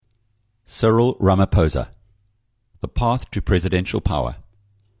Cyril Ramaphosa, The Path to Presidential Power,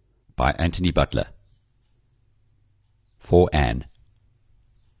 by Anthony Butler. For Anne.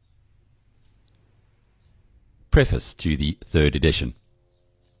 Preface to the third edition.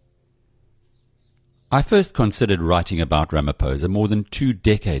 I first considered writing about Ramaphosa more than 2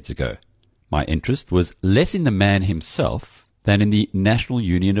 decades ago. My interest was less in the man himself than in the National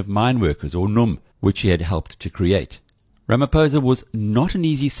Union of Mine Workers, or NUM, which he had helped to create. Ramaphosa was not an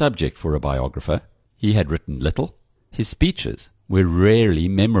easy subject for a biographer. He had written little. His speeches were rarely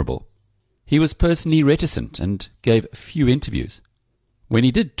memorable. He was personally reticent and gave few interviews. When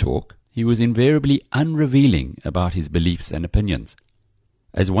he did talk, he was invariably unrevealing about his beliefs and opinions.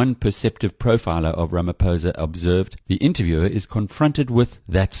 As one perceptive profiler of Ramaphosa observed, the interviewer is confronted with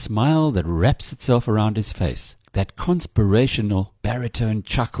that smile that wraps itself around his face, that conspirational baritone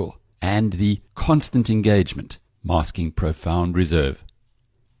chuckle, and the constant engagement, masking profound reserve.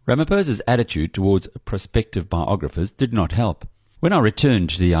 Ramaphosa's attitude towards prospective biographers did not help. When I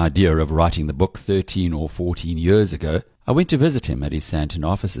returned to the idea of writing the book 13 or 14 years ago, I went to visit him at his Sandton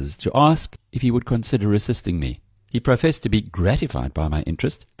offices to ask if he would consider assisting me. He professed to be gratified by my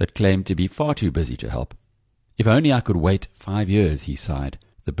interest, but claimed to be far too busy to help. If only I could wait 5 years, he sighed.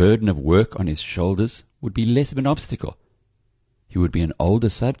 The burden of work on his shoulders would be less of an obstacle. He would be an older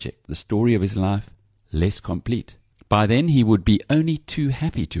subject, the story of his life less complete. By then he would be only too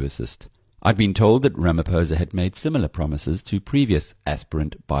happy to assist. I'd been told that Ramaphosa had made similar promises to previous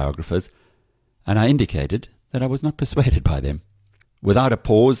aspirant biographers, and I indicated that I was not persuaded by them. Without a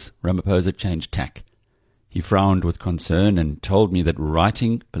pause, Ramaphosa changed tack. He frowned with concern and told me that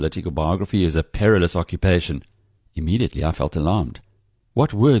writing political biography is a perilous occupation. Immediately I felt alarmed.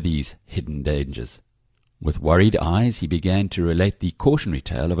 What were these hidden dangers? With worried eyes he began to relate the cautionary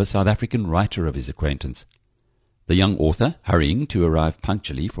tale of a South African writer of his acquaintance. The young author, hurrying to arrive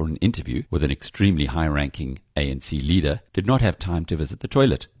punctually for an interview with an extremely high-ranking ANC leader, did not have time to visit the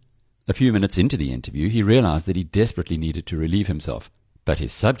toilet. A few minutes into the interview he realized that he desperately needed to relieve himself. But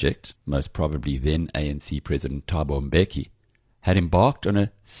his subject, most probably then ANC President Thabo Mbeki, had embarked on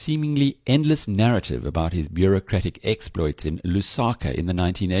a seemingly endless narrative about his bureaucratic exploits in Lusaka in the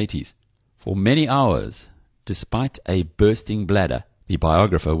 1980s. For many hours, despite a bursting bladder, the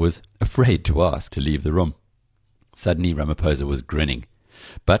biographer was afraid to ask to leave the room. Suddenly Ramaphosa was grinning,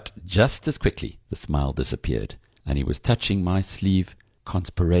 but just as quickly the smile disappeared, and he was touching my sleeve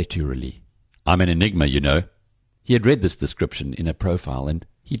conspiratorially. "I'm an enigma, you know." He had read this description in a profile, and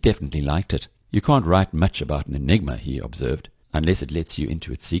he definitely liked it. "You can't write much about an enigma," he observed, "unless it lets you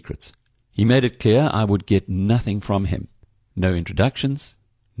into its secrets." He made it clear I would get nothing from him. No introductions,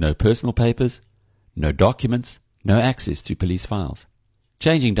 no personal papers, no documents, no access to police files.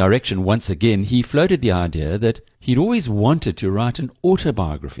 Changing direction once again, he floated the idea that he'd always wanted to write an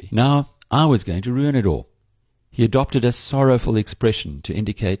autobiography. Now I was going to ruin it all. He adopted a sorrowful expression to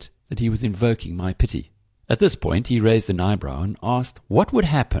indicate that he was invoking my pity. At this point he raised an eyebrow and asked what would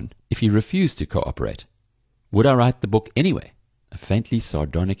happen if he refused to cooperate. Would I write the book anyway? A faintly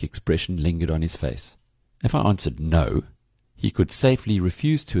sardonic expression lingered on his face. If I answered no, he could safely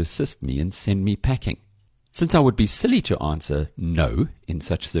refuse to assist me and send me packing. Since I would be silly to answer no in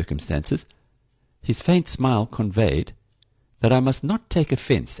such circumstances, his faint smile conveyed that I must not take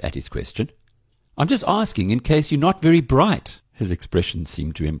offense at his question. "I'm just asking in case you're not very bright," his expression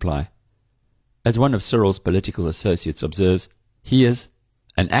seemed to imply. As one of Cyril's political associates observes, he is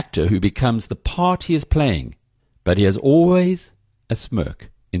an actor who becomes the part he is playing, but he has always a smirk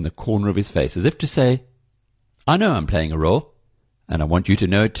in the corner of his face, as if to say, "I know I'm playing a role, and I want you to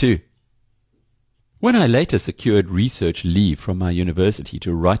know it too." When I later secured research leave from my university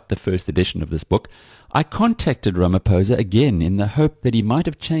to write the first edition of this book, I contacted Ramaphosa again in the hope that he might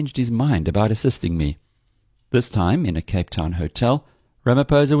have changed his mind about assisting me. This time, in a Cape Town hotel,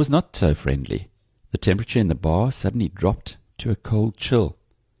 Ramaphosa was not so friendly. The temperature in the bar suddenly dropped to a cold chill.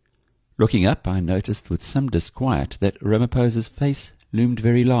 Looking up, I noticed with some disquiet that Ramaphosa's face loomed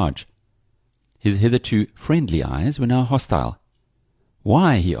very large. His hitherto friendly eyes were now hostile.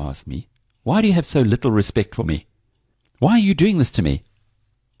 "Why?" he asked me. "Why do you have so little respect for me? Why are you doing this to me?"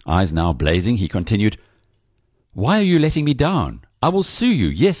 Eyes now blazing, he continued, "Why are you letting me down? I will sue you.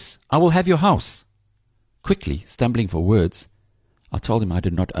 Yes, I will have your house." Quickly, stumbling for words, I told him I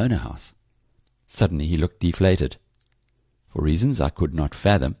did not own a house. Suddenly he looked deflated. For reasons I could not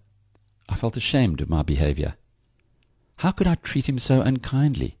fathom, I felt ashamed of my behavior. How could I treat him so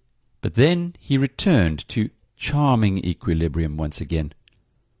unkindly? But then he returned to charming equilibrium once again.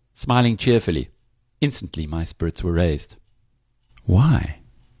 Smiling cheerfully, instantly my spirits were raised. Why?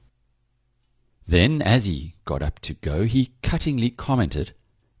 Then, as he got up to go, he cuttingly commented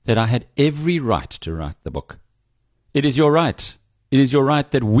that I had every right to write the book. It is your right. It is your right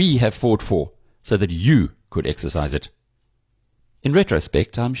that we have fought for, so that you could exercise it. In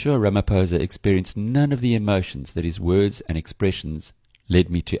retrospect, I'm sure Ramaphosa experienced none of the emotions that his words and expressions led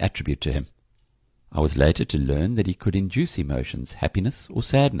me to attribute to him. I was later to learn that he could induce emotions, happiness or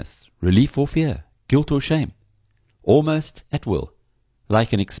sadness, relief or fear, guilt or shame, almost at will,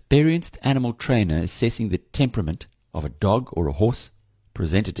 like an experienced animal trainer assessing the temperament of a dog or a horse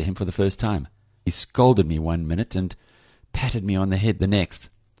presented to him for the first time. He scolded me one minute and patted me on the head the next,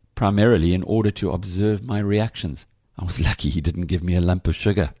 primarily in order to observe my reactions. I was lucky he didn't give me a lump of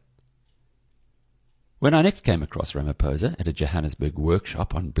sugar. When I next came across Ramaphosa at a Johannesburg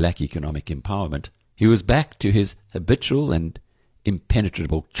workshop on black economic empowerment, he was back to his habitual and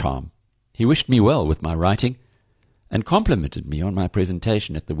impenetrable charm. He wished me well with my writing and complimented me on my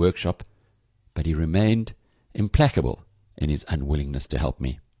presentation at the workshop, but he remained implacable in his unwillingness to help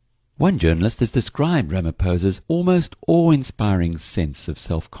me. One journalist has described Ramaphosa's almost awe-inspiring sense of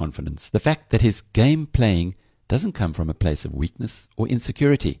self-confidence, the fact that his game-playing doesn't come from a place of weakness or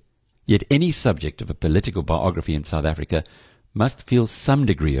insecurity. Yet any subject of a political biography in South Africa must feel some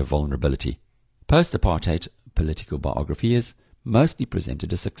degree of vulnerability. Post-apartheid political biography is mostly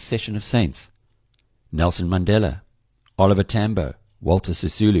presented a succession of saints. Nelson Mandela, Oliver Tambo, Walter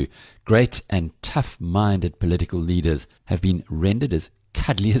Sisulu, great and tough-minded political leaders have been rendered as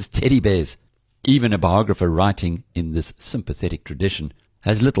cuddly as teddy bears. Even a biographer writing in this sympathetic tradition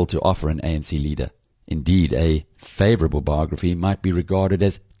has little to offer an ANC leader. Indeed, a favourable biography might be regarded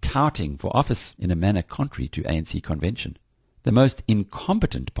as touting for office in a manner contrary to ANC convention. The most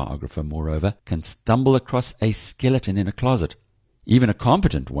incompetent biographer, moreover, can stumble across a skeleton in a closet. Even a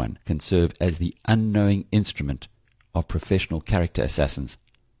competent one can serve as the unknowing instrument of professional character assassins.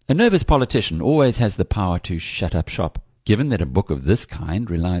 A nervous politician always has the power to shut up shop. Given that a book of this kind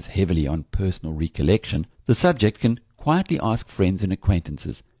relies heavily on personal recollection, the subject can quietly ask friends and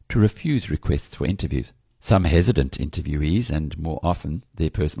acquaintances to refuse requests for interviews. Some hesitant interviewees, and more often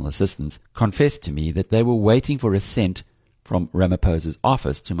their personal assistants, confessed to me that they were waiting for assent from Ramaphosa's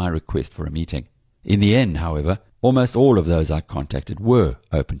office to my request for a meeting. In the end, however, almost all of those I contacted were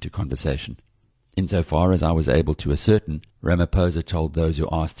open to conversation. Insofar as I was able to ascertain, Ramaphosa told those who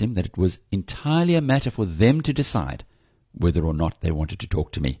asked him that it was entirely a matter for them to decide whether or not they wanted to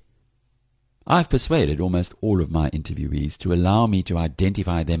talk to me. I've persuaded almost all of my interviewees to allow me to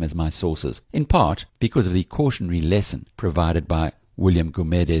identify them as my sources, in part because of the cautionary lesson provided by William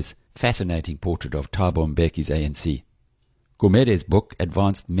Gumede's fascinating portrait of Thabo Mbeki's ANC. Gumede's book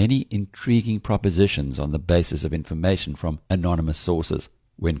advanced many intriguing propositions on the basis of information from anonymous sources.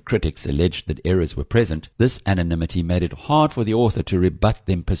 When critics alleged that errors were present, this anonymity made it hard for the author to rebut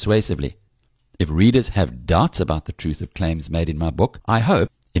them persuasively. If readers have doubts about the truth of claims made in my book, I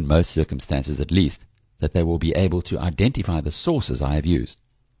hope, in most circumstances at least, that they will be able to identify the sources I have used.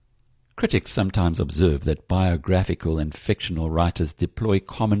 Critics sometimes observe that biographical and fictional writers deploy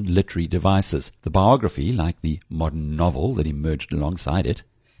common literary devices. The biography, like the modern novel that emerged alongside it,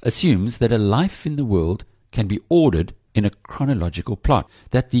 assumes that a life in the world can be ordered in a chronological plot,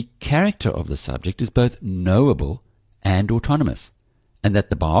 that the character of the subject is both knowable and autonomous, and that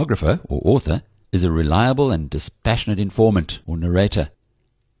the biographer or author is a reliable and dispassionate informant or narrator.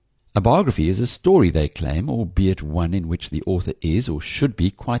 A biography is a story, they claim, albeit one in which the author is or should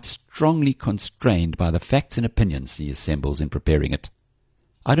be quite strongly constrained by the facts and opinions he assembles in preparing it.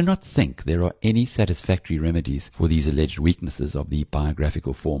 I do not think there are any satisfactory remedies for these alleged weaknesses of the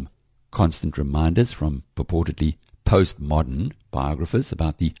biographical form. Constant reminders from purportedly postmodern biographers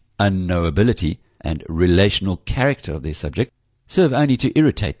about the unknowability and relational character of their subject serve only to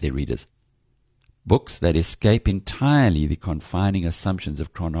irritate their readers. Books that escape entirely the confining assumptions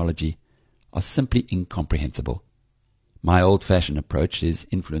of chronology are simply incomprehensible. My old-fashioned approach is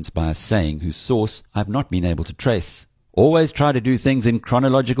influenced by a saying whose source I have not been able to trace. Always try to do things in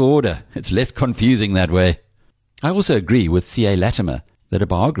chronological order. It's less confusing that way. I also agree with C.A. Latimer that a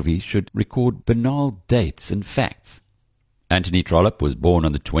biography should record banal dates and facts. Anthony Trollope was born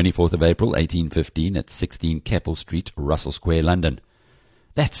on the 24th of April 1815 at 16 Keppel Street, Russell Square, London.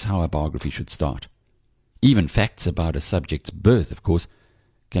 That's how a biography should start. Even facts about a subject's birth, of course,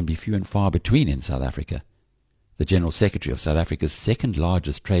 can be few and far between in South Africa. The General Secretary of South Africa's second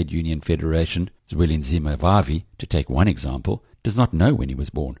largest trade union federation, Zwelinzima Vavi, to take one example, does not know when he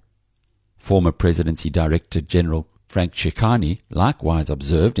was born. Former Presidency Director General Frank Chikane likewise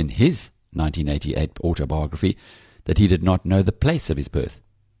observed in his 1988 autobiography that he did not know the place of his birth.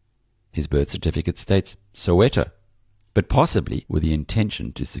 His birth certificate states Soweto, but possibly with the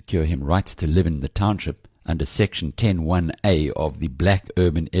intention to secure him rights to live in the township under Section 10(1)(a) of the Black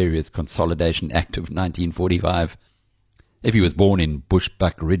Urban Areas Consolidation Act of 1945. If he was born in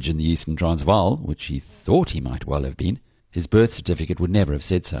Bushbuck Ridge in the Eastern Transvaal, which he thought he might well have been, his birth certificate would never have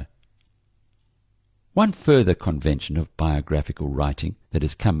said so. One further convention of biographical writing that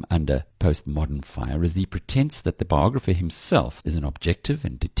has come under postmodern fire is the pretense that the biographer himself is an objective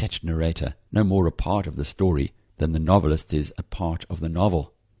and detached narrator, no more a part of the story than the novelist is a part of the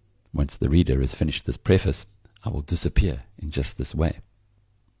novel. Once the reader has finished this preface, I will disappear in just this way.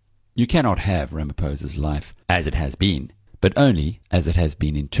 You cannot have Ramaphosa's life as it has been, but only as it has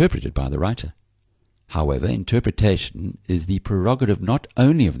been interpreted by the writer. However, interpretation is the prerogative not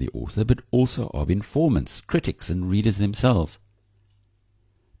only of the author, but also of informants, critics, and readers themselves.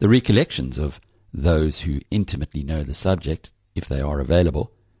 The recollections of those who intimately know the subject, if they are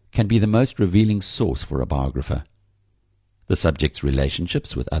available, can be the most revealing source for a biographer. The subject's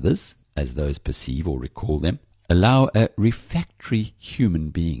relationships with others, as those perceive or recall them, allow a refractory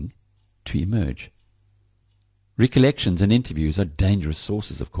human being to emerge. Recollections and interviews are dangerous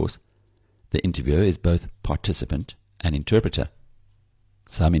sources, of course. The interviewer is both participant and interpreter.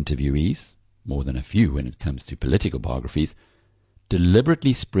 Some interviewees, more than a few when it comes to political biographies,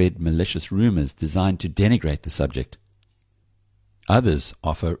 deliberately spread malicious rumors designed to denigrate the subject. Others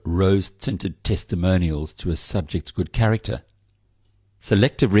offer rose-tinted testimonials to a subject's good character.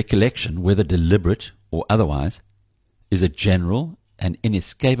 Selective recollection, whether deliberate or otherwise, is a general and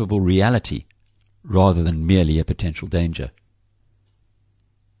inescapable reality rather than merely a potential danger.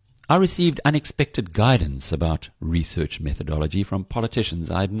 I received unexpected guidance about research methodology from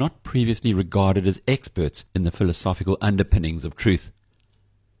politicians I had not previously regarded as experts in the philosophical underpinnings of truth.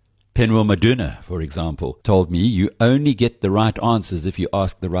 Penwell Maduna, for example, told me you only get the right answers if you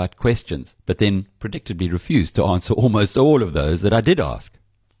ask the right questions, but then predictably refused to answer almost all of those that I did ask.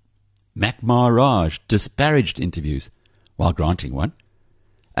 Mac Maharaj disparaged interviews while granting one,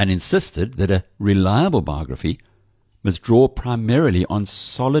 and insisted that a reliable biography must draw primarily on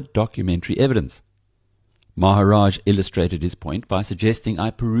solid documentary evidence. Maharaj illustrated his point by suggesting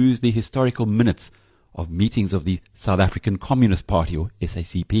I peruse the historical minutes of meetings of the South African Communist Party, or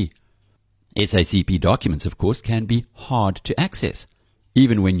SACP. SACP documents, of course, can be hard to access.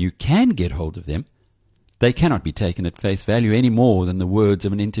 Even when you can get hold of them, they cannot be taken at face value any more than the words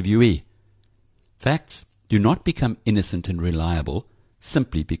of an interviewee. Facts do not become innocent and reliable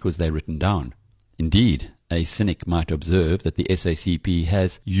simply because they're written down. Indeed, a cynic might observe that the SACP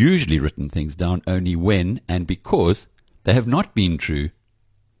has usually written things down only when and because they have not been true.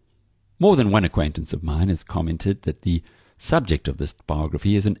 More than one acquaintance of mine has commented that the subject of this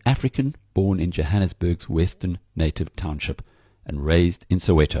biography is an African born in Johannesburg's Western Native Township and raised in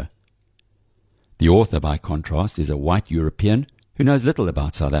Soweto. The author, by contrast, is a white European who knows little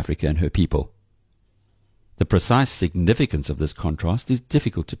about South Africa and her people. The precise significance of this contrast is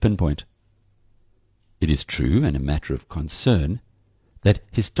difficult to pinpoint. It is true, and a matter of concern, that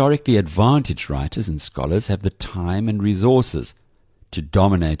historically advantaged writers and scholars have the time and resources to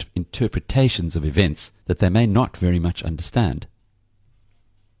dominate interpretations of events that they may not very much understand.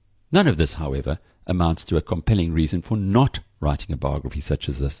 None of this, however, amounts to a compelling reason for not writing a biography such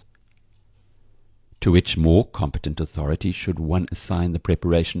as this. To which more competent authority should one assign the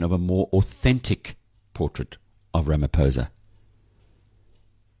preparation of a more authentic portrait of Ramaphosa?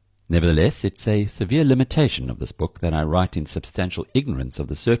 Nevertheless, it's a severe limitation of this book that I write in substantial ignorance of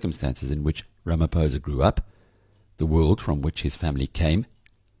the circumstances in which Ramaphosa grew up, the world from which his family came,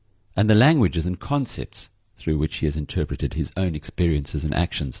 and the languages and concepts through which he has interpreted his own experiences and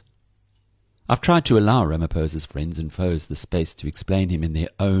actions. I've tried to allow Ramaphosa's friends and foes the space to explain him in their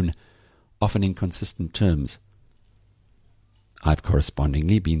own, often inconsistent terms. I've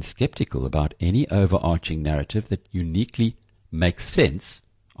correspondingly been skeptical about any overarching narrative that uniquely makes sense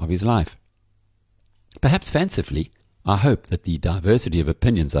of his life. Perhaps fancifully, I hope that the diversity of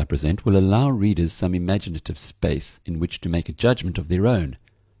opinions I present will allow readers some imaginative space in which to make a judgment of their own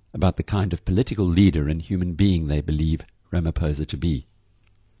about the kind of political leader and human being they believe Ramaphosa to be.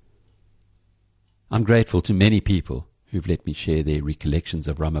 I'm grateful to many people who've let me share their recollections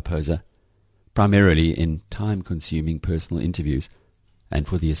of Ramaphosa, primarily in time-consuming personal interviews, and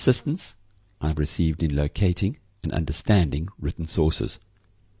for the assistance I've received in locating and understanding written sources.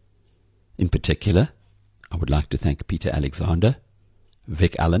 In particular, I would like to thank Peter Alexander,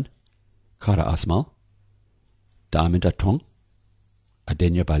 Vic Allen, Kara Asmal, Diamond Atong,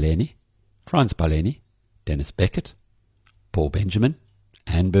 Adenya Baleni, Franz Baleni, Dennis Beckett, Paul Benjamin,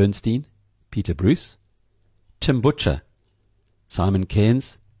 Anne Bernstein, Peter Bruce, Tim Butcher, Simon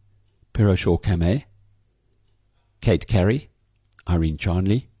Cairns, Piroshaw Kameh, Kate Carey, Irene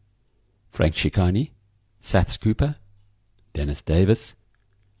Charnley, Frank Shikani, Saths Cooper, Dennis Davis,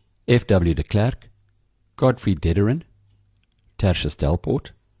 F.W. de Klerk, Godfrey Dederen, Tertius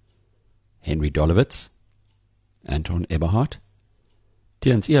Delport, Henry Dolowitz, Anton Eberhardt,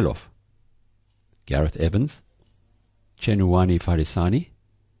 Terence Earloff, Gareth Evans, Chenuwani Farisani,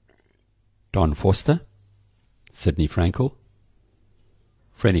 Don Foster, Sidney Frankel,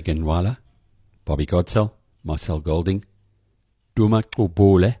 Frenny Ginwala, Bobby Godsell, Marcel Golding, Duma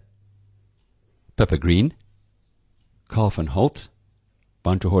Kubole, Pippa Green, Carl van Holt,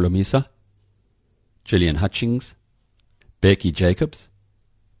 Bantu Holomisa, Gillian Hutchings, Becky Jacobs,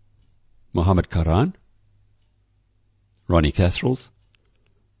 Mohammed Karan, Ronnie Casserols,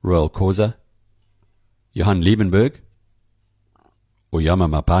 Royal Koza, Johann Liebenberg, Oyama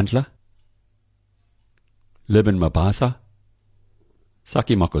Mapandla, Liben Mabasa,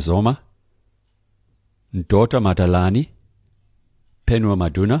 Saki Makozoma, Ndota Madalani, Penwa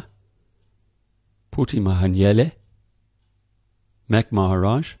Maduna, Puti Mahanyele, Mac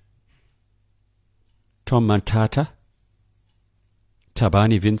Maharaj, Tom Mantata,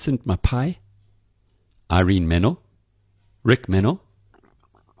 Tabani Vincent Mapai, Irene Mennel, Rick Mennel,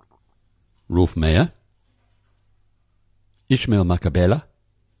 Rolf Meyer, Ishmael Makabela,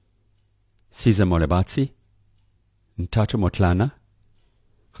 Caesar Molebatsi, Ntata Motlana,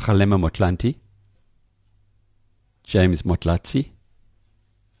 Khalema Motlanti, James Motlatsi,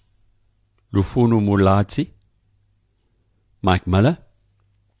 Lufunu Muladzi, Mike Muller,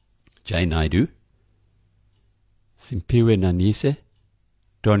 Jay Naidu, Simpiwe Nanise,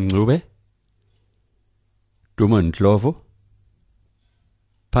 Don Ngube, Duma Ndlovu,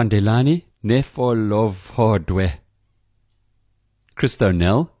 Pandelani Nefolovhodwe, Christo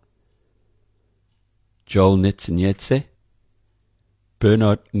Nell, Joel Netsinyetse,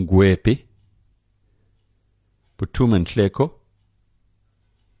 Bernard Ngwepi, Butuma Nhleko,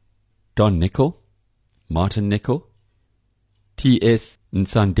 Don Nicol, Martin Nicol, T.S.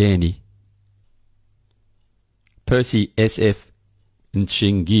 Nsandeni, Percy S.F.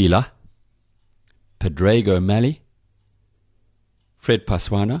 Nshingila, Pedrego Mali, Fred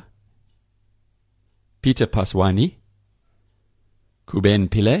Paswana, Peter Paswani, Kuben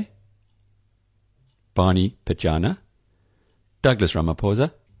Pillay, Barney Pajana, Douglas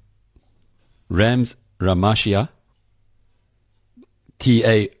Ramaphosa, Rams Ramashia,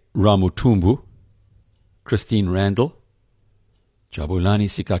 T.A. Ramutumbu, Christine Randall, Jabulani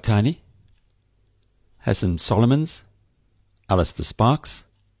Sikakani, Hassan Solomons, Alistair Sparks,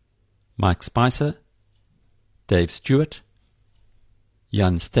 Mike Spicer, Dave Stewart,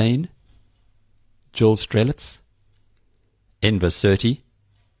 Jan Stein, Jill Strelitz, Enver Surti,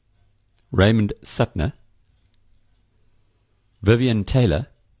 Raymond Sutner, Vivian Taylor,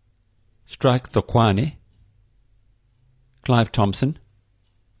 Strike Thokwane, Clive Thompson,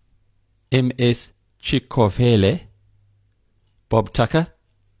 M.S. Chikovele, Bob Tucker,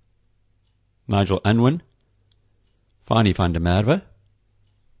 Nigel Unwin, Fani van der Merwe,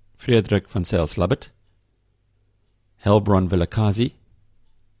 Frederik van Zijl-Slabbert, Helbron Villakazi,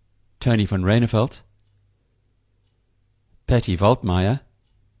 Tony van Reineveld, Patty Waldmeyer,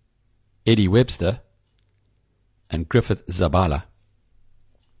 Eddie Webster, and Griffith Zabala.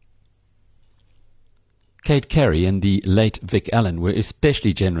 Kate Carey and the late Vic Allen were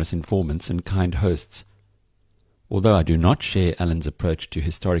especially generous informants and kind hosts. Although I do not share Allen's approach to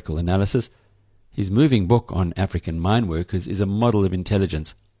historical analysis, his moving book on African mine workers is a model of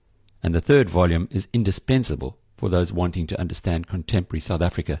intelligence, and the third volume is indispensable for those wanting to understand contemporary South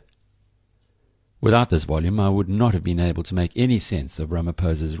Africa. Without this volume, I would not have been able to make any sense of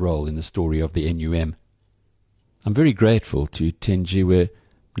Ramaphosa's role in the story of the NUM. I'm very grateful to Tenjiwe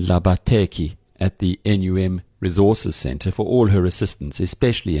Labateki at the NUM Resources Centre for all her assistance,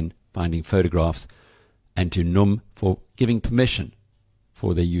 especially in finding photographs, and to NUM for giving permission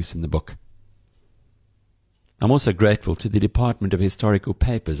for their use in the book. I'm also grateful to the Department of Historical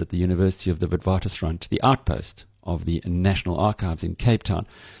Papers at the University of the Witwatersrand, the outpost of the National Archives in Cape Town,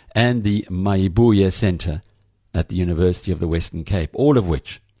 and the Maibuye Centre at the University of the Western Cape, all of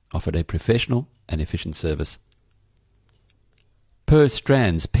which offered a professional and efficient service. Per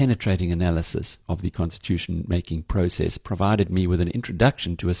Strand's penetrating analysis of the constitution-making process provided me with an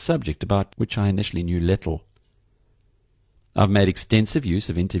introduction to a subject about which I initially knew little. I've made extensive use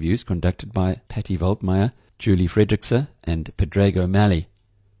of interviews conducted by Patty Waldmeyer, Julie Fredrickser, and Pedrego O'Malley.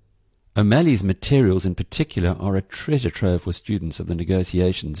 O'Malley's materials in particular are a treasure trove for students of the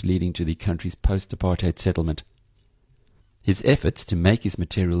negotiations leading to the country's post-apartheid settlement. His efforts to make his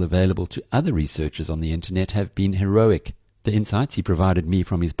material available to other researchers on the internet have been heroic. The insights he provided me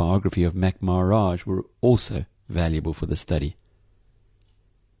from his biography of Mac Maharaj were also valuable for the study.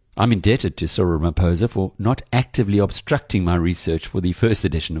 I'm indebted to Cyril Ramaphosa for not actively obstructing my research for the first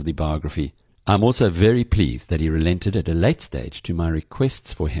edition of the biography. I'm also very pleased that he relented at a late stage to my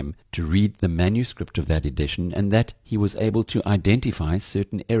requests for him to read the manuscript of that edition, and that he was able to identify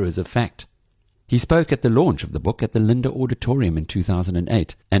certain errors of fact. He spoke at the launch of the book at the Linda Auditorium in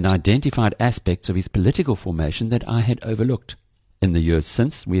 2008 and identified aspects of his political formation that I had overlooked. In the years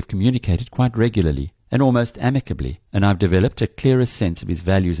since, we have communicated quite regularly and almost amicably, and I've developed a clearer sense of his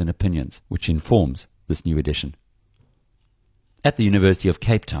values and opinions, which informs this new edition. At the University of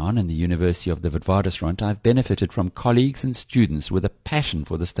Cape Town and the University of the Witwatersrand, I've benefited from colleagues and students with a passion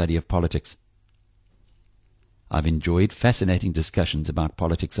for the study of politics. I've enjoyed fascinating discussions about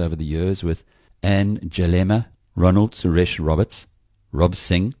politics over the years with Anne Jalema, Ronald Suresh Roberts, Rob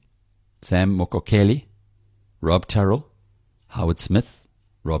Singh, Sam Mokokeli, Rob Turrell, Howard Smith,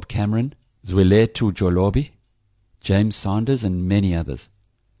 Rob Cameron, Zwelethu Jolobi, James Sanders, and many others.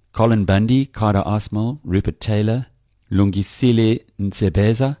 Colin Bundy, Kada Asmal, Rupert Taylor, Lungisile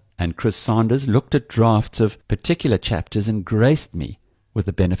Nsebeza, and Chris Sanders looked at drafts of particular chapters and graced me with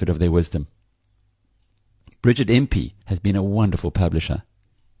the benefit of their wisdom. Bridget MP has been a wonderful publisher.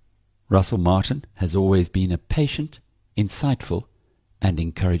 Russell Martin has always been a patient, insightful, and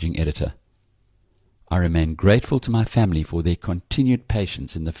encouraging editor. I remain grateful to my family for their continued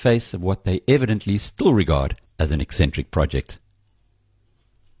patience in the face of what they evidently still regard as an eccentric project.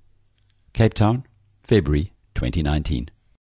 Cape Town, February 2019.